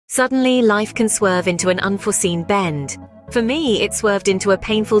Suddenly, life can swerve into an unforeseen bend. For me, it swerved into a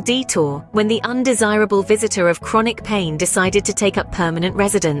painful detour when the undesirable visitor of chronic pain decided to take up permanent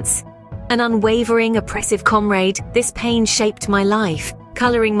residence. An unwavering, oppressive comrade, this pain shaped my life,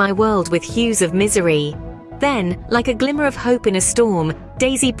 coloring my world with hues of misery. Then, like a glimmer of hope in a storm,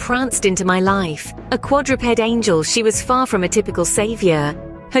 Daisy pranced into my life. A quadruped angel, she was far from a typical savior.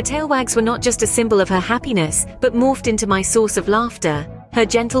 Her tail wags were not just a symbol of her happiness, but morphed into my source of laughter. Her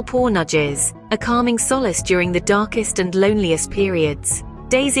gentle paw nudges, a calming solace during the darkest and loneliest periods.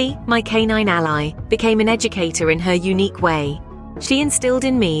 Daisy, my canine ally, became an educator in her unique way. She instilled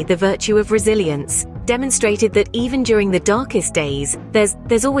in me the virtue of resilience, demonstrated that even during the darkest days,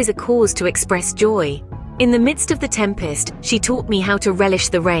 there's always a cause to express joy. In the midst of the tempest, she taught me how to relish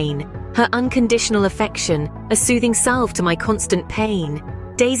the rain. Her unconditional affection, a soothing salve to my constant pain.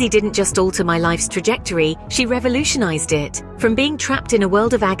 Daisy didn't just alter my life's trajectory, she revolutionized it. From being trapped in a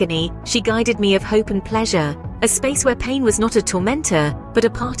world of agony, she guided me of hope and pleasure, a space where pain was not a tormentor, but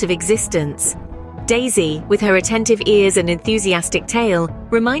a part of existence. Daisy, with her attentive ears and enthusiastic tail,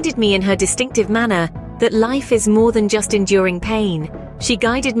 reminded me in her distinctive manner that life is more than just enduring pain. She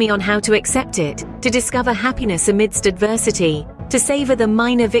guided me on how to accept it, to discover happiness amidst adversity, to savor the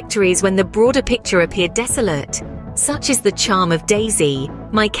minor victories when the broader picture appeared desolate. Such is the charm of Daisy,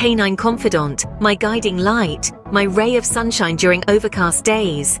 my canine confidant, my guiding light, my ray of sunshine during overcast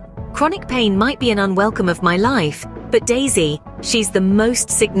days. Chronic pain might be an unwelcome of my life, but Daisy, she's the most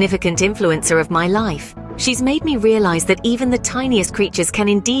significant influencer of my life. She's made me realize that even the tiniest creatures can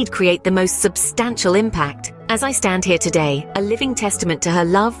indeed create the most substantial impact. As I stand here today, a living testament to her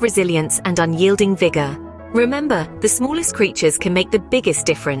love, resilience, and unyielding vigor. Remember, the smallest creatures can make the biggest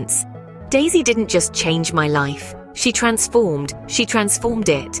difference. Daisy didn't just change my life. She transformed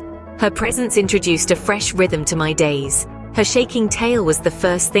it. Her presence introduced a fresh rhythm to my days. Her shaking tail was the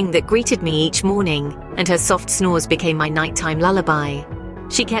first thing that greeted me each morning, and her soft snores became my nighttime lullaby.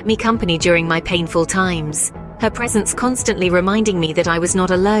 She kept me company during my painful times, her presence constantly reminding me that I was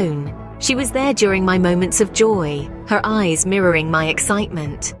not alone. She was there during my moments of joy, her eyes mirroring my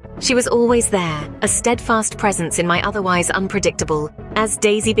excitement. She was always there, a steadfast presence in my otherwise unpredictable. As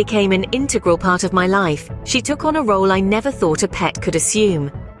Daisy became an integral part of my life, she took on a role I never thought a pet could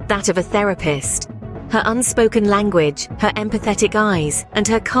assume, that of a therapist. Her unspoken language, her empathetic eyes, and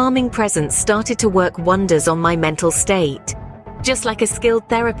her calming presence started to work wonders on my mental state. Just like a skilled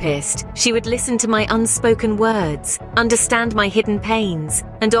therapist, she would listen to my unspoken words, understand my hidden pains,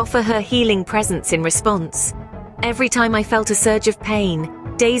 and offer her healing presence in response. Every time I felt a surge of pain,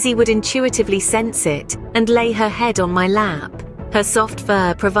 Daisy would intuitively sense it and lay her head on my lap, her soft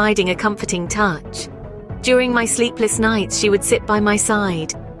fur providing a comforting touch. During my sleepless nights, she would sit by my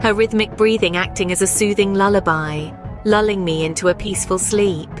side, her rhythmic breathing acting as a soothing lullaby, lulling me into a peaceful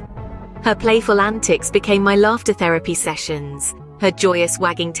sleep. Her playful antics became my laughter therapy sessions, her joyous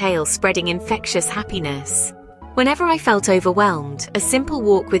wagging tail spreading infectious happiness. Whenever I felt overwhelmed, a simple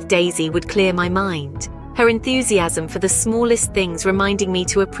walk with Daisy would clear my mind, her enthusiasm for the smallest things reminding me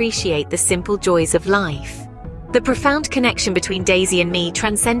to appreciate the simple joys of life. The profound connection between Daisy and me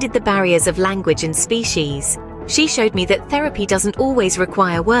transcended the barriers of language and species. She showed me that therapy doesn't always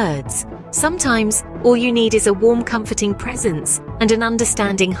require words. Sometimes, all you need is a warm, comforting presence and an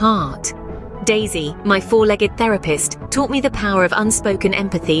understanding heart. Daisy, my four-legged therapist, taught me the power of unspoken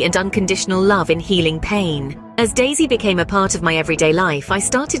empathy and unconditional love in healing pain. As Daisy became a part of my everyday life, I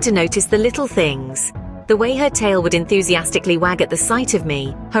started to notice the little things. The way her tail would enthusiastically wag at the sight of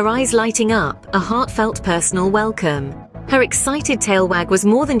me, her eyes lighting up, a heartfelt personal welcome. Her excited tail wag was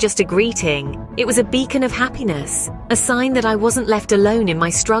more than just a greeting. It was a beacon of happiness, a sign that I wasn't left alone in my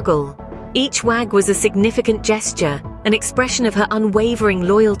struggle. Each wag was a significant gesture, an expression of her unwavering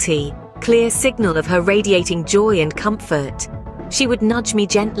loyalty, clear signal of her radiating joy and comfort. She would nudge me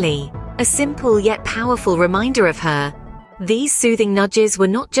gently, a simple yet powerful reminder of her. These soothing nudges were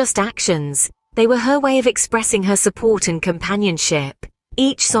not just actions. They were her way of expressing her support and companionship.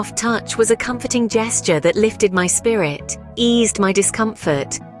 Each soft touch was a comforting gesture that lifted my spirit, eased my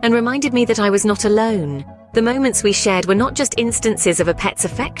discomfort, and reminded me that I was not alone. The moments we shared were not just instances of a pet's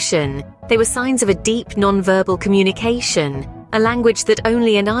affection, they were signs of a deep non-verbal communication, a language that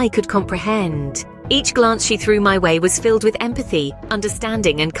only I could comprehend. Each glance she threw my way was filled with empathy,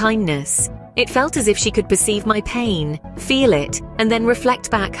 understanding, and kindness. It felt as if she could perceive my pain, feel it, and then reflect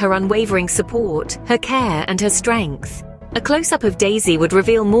back her unwavering support, her care, and her strength. A close-up of Daisy would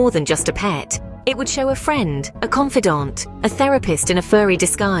reveal more than just a pet. It would show a friend, a confidant, a therapist in a furry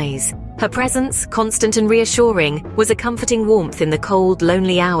disguise. Her presence, constant and reassuring, was a comforting warmth in the cold,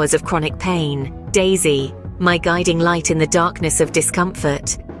 lonely hours of chronic pain. Daisy, my guiding light in the darkness of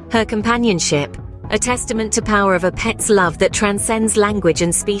discomfort. Her companionship, a testament to power of a pet's love that transcends language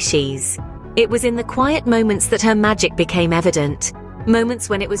and species. It was in the quiet moments that her magic became evident. Moments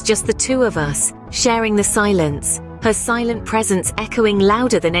when it was just the two of us, sharing the silence, her silent presence echoing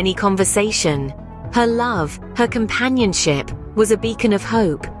louder than any conversation. Her love, her companionship, was a beacon of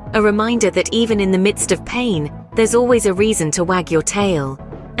hope, a reminder that even in the midst of pain, there's always a reason to wag your tail.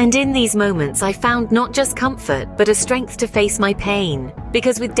 And in these moments I found not just comfort but a strength to face my pain.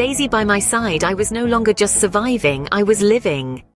 Because with Daisy by my side I was no longer just surviving, I was living.